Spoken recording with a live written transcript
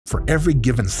For every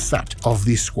given set of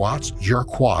these squats, your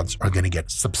quads are going to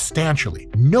get substantially,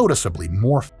 noticeably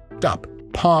more f***ed up,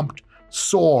 pumped,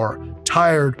 sore,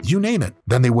 tired, you name it,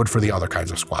 than they would for the other kinds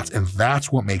of squats. And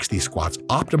that's what makes these squats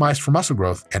optimized for muscle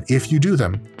growth. And if you do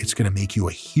them, it's going to make you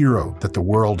a hero that the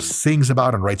world sings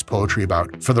about and writes poetry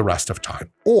about for the rest of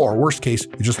time. Or worst case,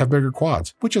 you just have bigger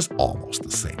quads, which is almost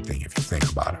the same thing if you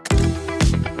think about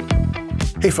it.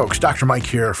 Hey folks, Dr. Mike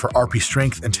here for RP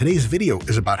Strength, and today's video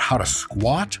is about how to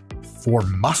squat for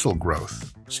muscle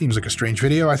growth. Seems like a strange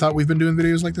video. I thought we've been doing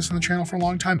videos like this on the channel for a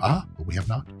long time. But we have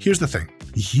not. Here's the thing.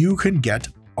 You can get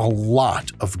a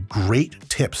lot of great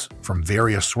tips from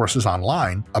various sources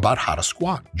online about how to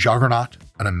squat. Juggernaut,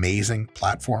 an amazing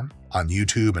platform on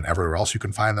YouTube and everywhere else you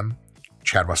can find them.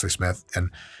 Chad Wesley Smith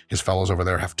and his fellows over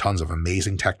there have tons of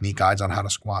amazing technique guides on how to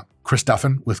squat. Chris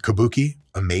Duffin with Kabuki,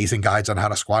 amazing guides on how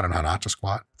to squat and how not to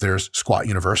squat. There's Squat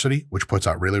University, which puts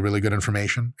out really, really good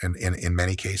information in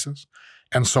many cases.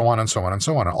 And so on and so on and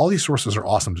so on. And all these sources are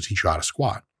awesome to teach you how to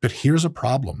squat. But here's a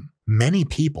problem. Many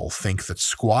people think that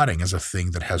squatting is a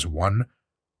thing that has one,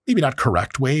 maybe not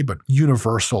correct way, but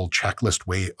universal checklist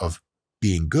way of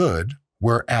being good.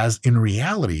 Whereas in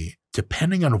reality,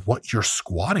 depending on what you're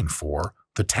squatting for,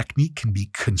 the technique can be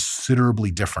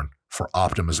considerably different for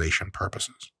optimization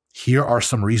purposes. Here are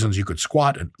some reasons you could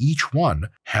squat, and each one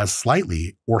has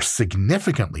slightly or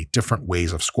significantly different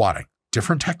ways of squatting.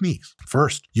 Different techniques.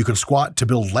 First, you can squat to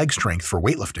build leg strength for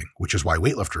weightlifting, which is why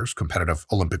weightlifters, competitive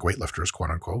Olympic weightlifters,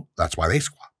 quote unquote, that's why they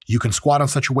squat. You can squat in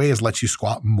such a way as lets you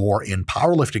squat more in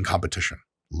powerlifting competition,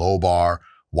 low bar,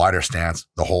 wider stance,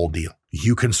 the whole deal.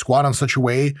 You can squat in such a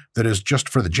way that is just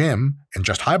for the gym and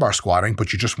just high bar squatting,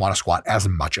 but you just want to squat as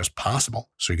much as possible.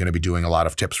 So you're going to be doing a lot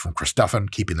of tips from Chris Duffin,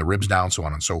 keeping the ribs down, so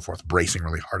on and so forth, bracing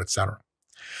really hard, etc.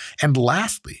 And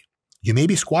lastly, you may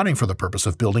be squatting for the purpose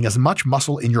of building as much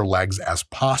muscle in your legs as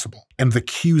possible. And the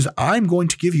cues I'm going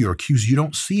to give you are cues you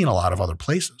don't see in a lot of other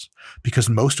places, because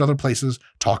most other places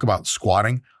talk about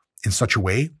squatting in such a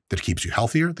way that keeps you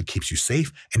healthier, that keeps you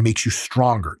safe, and makes you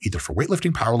stronger, either for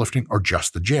weightlifting, powerlifting, or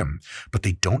just the gym. But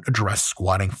they don't address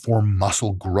squatting for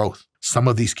muscle growth. Some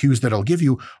of these cues that I'll give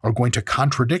you are going to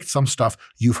contradict some stuff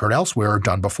you've heard elsewhere or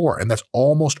done before. And that's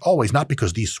almost always not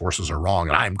because these sources are wrong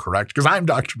and I'm correct, because I'm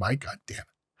Dr. Mike, God damn it.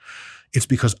 It's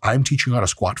because I'm teaching how to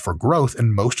squat for growth,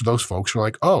 and most of those folks are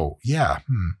like, oh, yeah,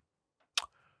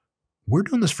 we're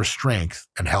doing this for strength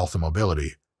and health and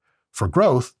mobility. For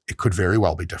growth, it could very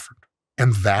well be different.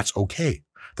 And that's okay.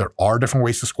 There are different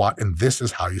ways to squat, and this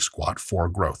is how you squat for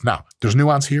growth. Now, there's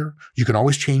nuance here. You can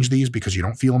always change these because you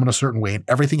don't feel them in a certain way, and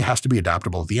everything has to be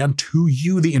adaptable at the end to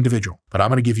you, the individual. But I'm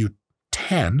going to give you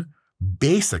 10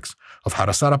 basics of how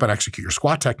to set up and execute your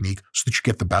squat technique so that you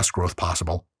get the best growth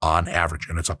possible on average.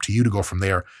 And it's up to you to go from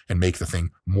there and make the thing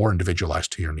more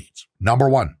individualized to your needs. Number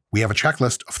one, we have a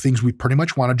checklist of things we pretty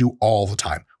much want to do all the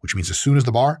time, which means as soon as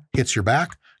the bar hits your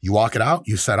back, you walk it out,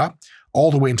 you set up,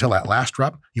 all the way until that last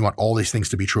rep, you want all these things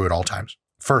to be true at all times.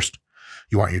 First,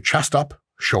 you want your chest up,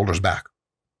 shoulders back.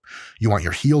 You want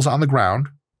your heels on the ground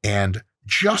and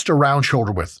just around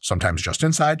shoulder width, sometimes just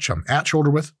inside, some at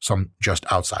shoulder width, some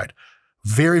just outside.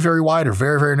 Very, very wide or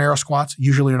very, very narrow squats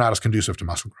usually are not as conducive to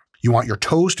muscle growth. You want your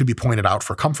toes to be pointed out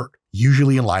for comfort,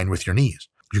 usually in line with your knees.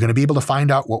 You're going to be able to find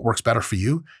out what works better for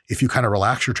you if you kind of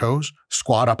relax your toes,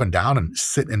 squat up and down and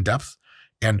sit in depth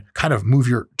and kind of move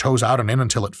your toes out and in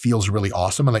until it feels really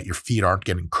awesome and that your feet aren't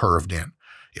getting curved in.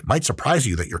 It might surprise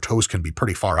you that your toes can be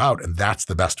pretty far out, and that's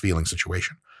the best feeling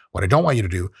situation. What I don't want you to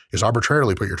do is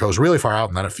arbitrarily put your toes really far out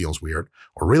and then it feels weird,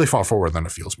 or really far forward and then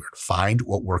it feels weird. Find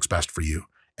what works best for you.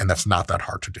 And that's not that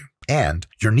hard to do. And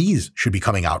your knees should be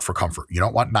coming out for comfort. You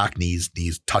don't want knock knees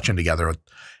touching together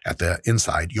at the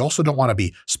inside. You also don't want to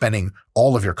be spending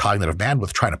all of your cognitive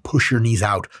bandwidth trying to push your knees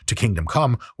out to kingdom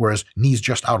come, whereas knees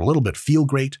just out a little bit feel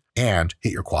great and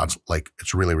hit your quads like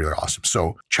it's really, really awesome.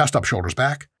 So chest up, shoulders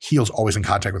back, heels always in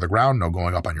contact with the ground, no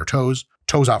going up on your toes,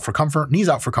 toes out for comfort, knees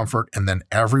out for comfort, and then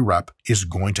every rep is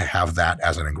going to have that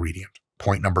as an ingredient.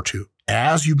 Point number two,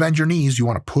 as you bend your knees, you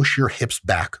want to push your hips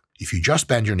back. If you just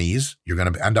bend your knees, you're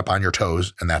going to end up on your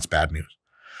toes, and that's bad news.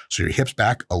 So your hips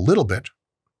back a little bit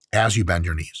as you bend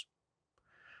your knees.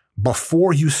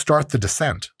 Before you start the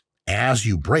descent, as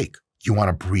you break, you want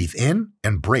to breathe in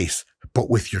and brace, but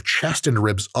with your chest and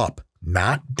ribs up,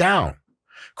 not down.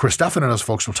 Chris Duffin and those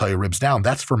folks will tell you ribs down.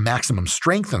 That's for maximum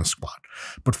strength in the squat.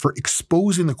 But for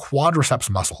exposing the quadriceps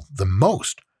muscle the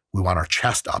most, we want our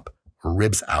chest up,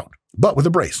 ribs out, but with a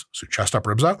brace. So chest up,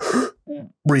 ribs out,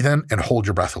 breathe in and hold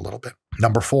your breath a little bit.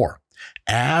 Number four,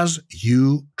 as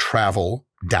you travel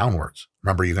downwards,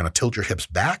 remember you're going to tilt your hips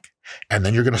back and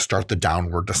then you're going to start the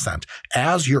downward descent.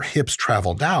 As your hips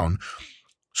travel down,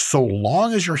 So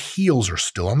long as your heels are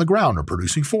still on the ground or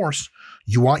producing force,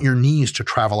 you want your knees to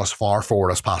travel as far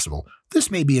forward as possible.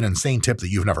 This may be an insane tip that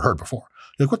you've never heard before.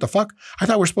 You're like, what the fuck? I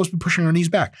thought we're supposed to be pushing our knees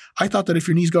back. I thought that if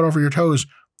your knees got over your toes,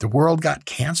 the world got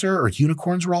cancer or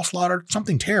unicorns were all slaughtered.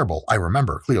 Something terrible, I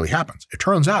remember, clearly happens. It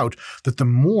turns out that the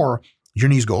more your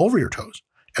knees go over your toes,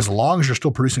 as long as you're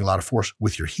still producing a lot of force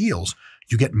with your heels,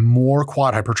 you get more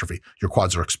quad hypertrophy. Your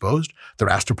quads are exposed. They're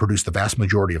asked to produce the vast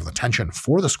majority of the tension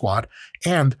for the squat,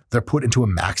 and they're put into a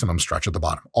maximum stretch at the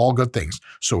bottom. All good things.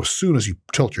 So as soon as you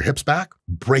tilt your hips back,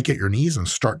 break at your knees, and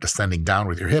start descending down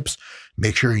with your hips,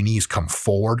 make sure your knees come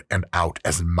forward and out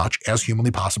as much as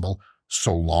humanly possible,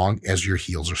 so long as your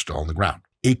heels are still on the ground.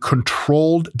 A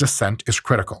controlled descent is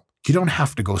critical. You don't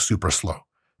have to go super slow.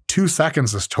 2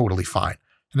 seconds is totally fine.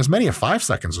 And as many as 5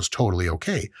 seconds is totally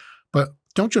okay. But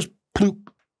don't just ploop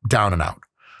down and out.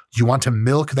 You want to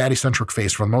milk that eccentric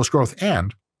phase for the most growth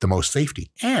and the most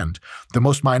safety and the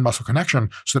most mind-muscle connection,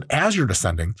 so that as you're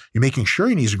descending, you're making sure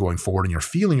your knees are going forward and you're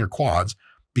feeling your quads,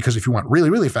 because if you went really,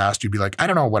 really fast, you'd be like, I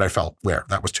don't know what I felt where.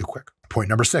 That was too quick. Point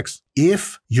number 6.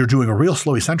 If you're doing a real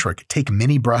slow eccentric, take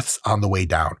mini breaths on the way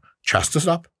down. Chest is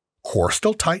up, core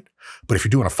still tight, but if you're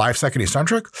doing a 5-second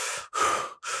eccentric,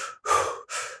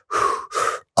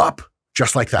 up,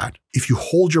 just like that. If you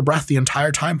hold your breath the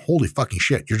entire time, holy fucking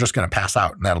shit, you're just going to pass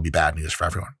out, and that'll be bad news for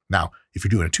everyone. Now, if you're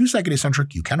doing a 2-second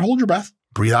eccentric, you can hold your breath,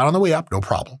 breathe out on the way up, no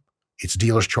problem. It's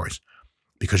dealer's choice,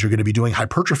 because you're going to be doing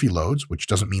hypertrophy loads, which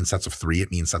doesn't mean sets of 3,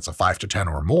 it means sets of 5 to 10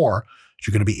 or more.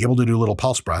 You're going to be able to do little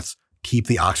pulse breaths, keep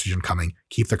the oxygen coming,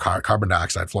 keep the carbon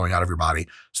dioxide flowing out of your body,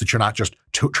 so that you're not just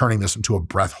turning this into a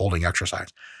breath-holding exercise.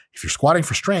 If you're squatting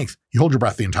for strength, you hold your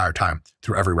breath the entire time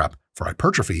through every rep. For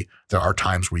hypertrophy, there are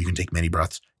times where you can take many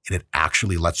breaths, and it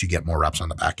actually lets you get more reps on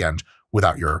the back end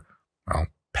without your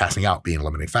passing out being a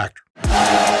limiting factor.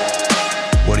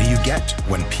 What do you get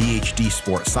when PhD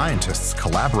sports scientists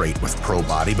collaborate with pro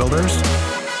bodybuilders?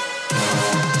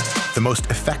 The most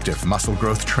effective muscle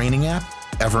growth training app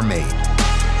ever made.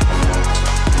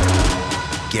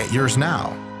 Get yours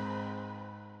now.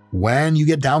 When you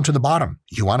get down to the bottom,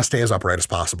 you want to stay as upright as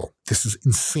possible. This is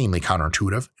insanely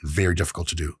counterintuitive and very difficult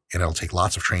to do, and it'll take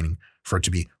lots of training for it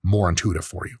to be more intuitive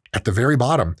for you. At the very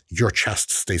bottom, your chest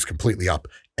stays completely up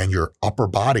and your upper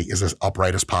body is as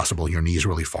upright as possible. Your knees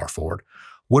really far forward.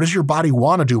 What does your body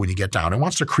want to do when you get down? It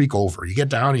wants to creak over. You get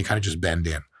down and you kind of just bend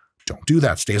in. Don't do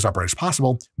that. Stay as upright as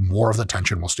possible. More of the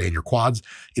tension will stay in your quads.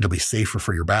 It'll be safer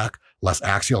for your back, less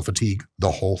axial fatigue,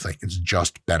 the whole thing. It's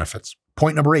just benefits.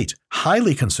 Point number 8,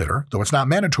 highly consider, though it's not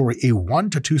mandatory, a 1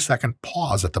 to 2 second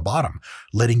pause at the bottom,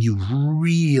 letting you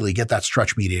really get that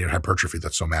stretch-mediated hypertrophy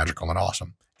that's so magical and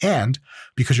awesome. And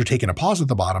because you're taking a pause at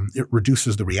the bottom, it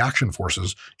reduces the reaction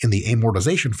forces in the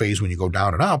amortization phase when you go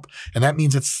down and up, and that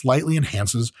means it slightly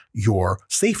enhances your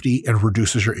safety and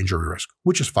reduces your injury risk,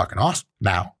 which is fucking awesome.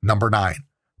 Now, number 9,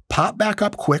 pop back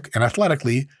up quick and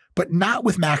athletically, but not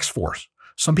with max force.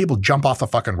 Some people jump off the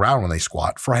fucking ground when they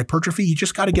squat. For hypertrophy, you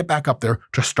just got to get back up there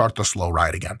to start the slow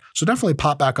ride again. So definitely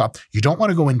pop back up. You don't want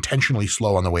to go intentionally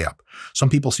slow on the way up. Some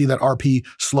people see that RP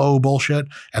slow bullshit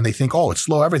and they think, oh, it's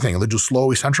slow everything. And they do slow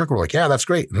eccentric. We're like, yeah, that's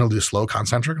great. And they'll do slow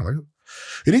concentric. I'm like,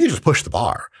 you need to just push the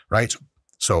bar, right?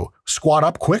 So squat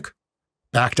up quick,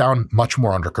 back down much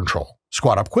more under control.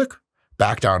 Squat up quick,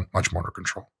 back down much more under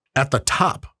control. At the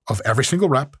top of every single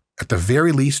rep, at the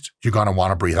very least, you're going to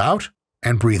want to breathe out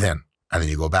and breathe in. And then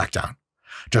you go back down.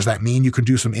 Does that mean you can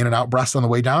do some in and out breaths on the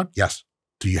way down? Yes.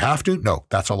 Do you have to? No,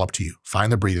 that's all up to you. Find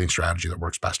the breathing strategy that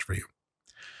works best for you.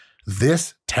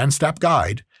 This 10-step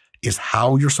guide is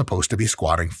how you're supposed to be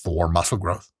squatting for muscle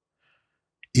growth.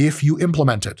 If you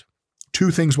implement it, 2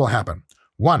 things will happen.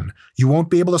 1, you won't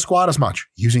be able to squat as much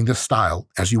using this style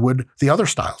as you would the other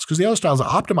styles, because the other styles are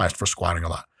optimized for squatting a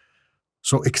lot.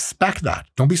 So expect that.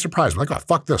 Don't be surprised. Like, oh,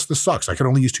 fuck this. This sucks. I can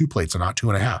only use 2 plates and not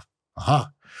 2.5.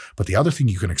 Aha. But the other thing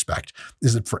you can expect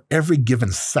is that for every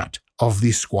given set of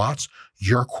these squats,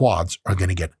 your quads are going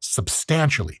to get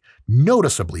substantially,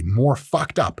 noticeably more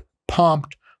fucked up,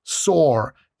 pumped,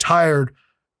 sore, tired,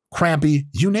 crampy,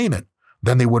 you name it,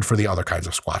 than they would for the other kinds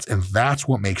of squats. And that's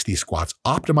what makes these squats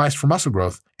optimized for muscle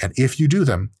growth. And if you do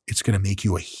them, it's going to make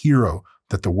you a hero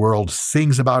that the world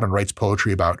sings about and writes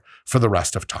poetry about for the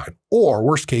rest of time. Or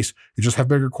worst case, you just have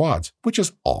bigger quads, which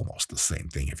is almost the same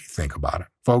thing if you think about it.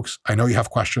 Folks, I know you have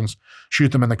questions.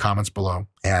 Shoot them in the comments below.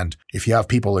 And if you have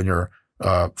people in your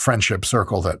friendship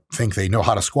circle that think they know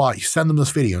how to squat, you send them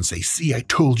this video and say, see, I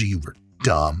told you you were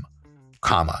dumb,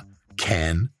 comma,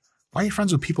 Ken. Why are you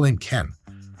friends with people named Ken?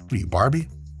 What are you, Barbie?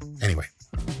 Anyway,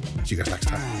 see you guys next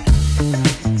time.